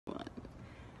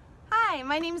Hi,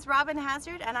 my name is Robin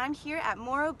Hazard and I'm here at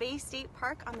Morro Bay State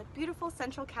Park on the beautiful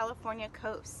Central California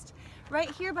coast. Right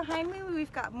here behind me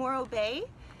we've got Morro Bay,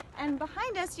 and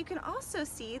behind us you can also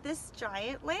see this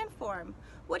giant landform.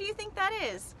 What do you think that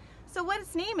is? So what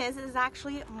its name is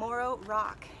actually Morro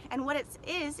Rock, and what it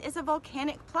is a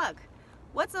volcanic plug.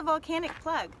 What's a volcanic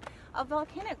plug? A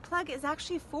volcanic plug is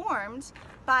actually formed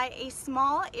by a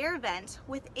small air vent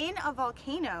within a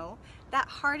volcano that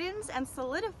hardens and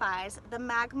solidifies the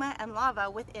magma and lava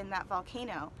within that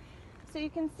volcano. So you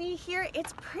can see here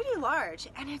it's pretty large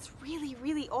and it's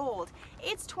really old.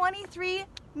 It's 23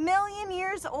 million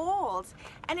years old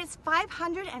and it's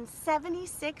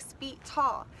 576 feet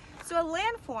tall. So a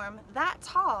landform that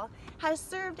tall has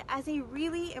served as a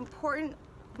really important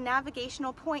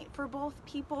navigational point for both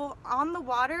people on the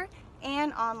water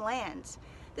and on land.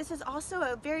 This is also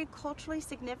a very culturally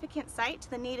significant site to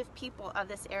the native people of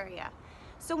this area.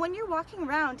 So when you're walking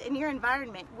around in your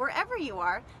environment, wherever you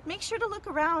are, make sure to look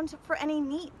around for any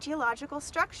neat geological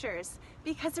structures,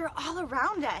 because they're all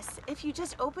around us if you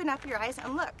just open up your eyes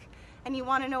and look. And you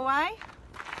want to know why?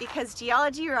 Because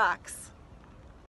geology rocks.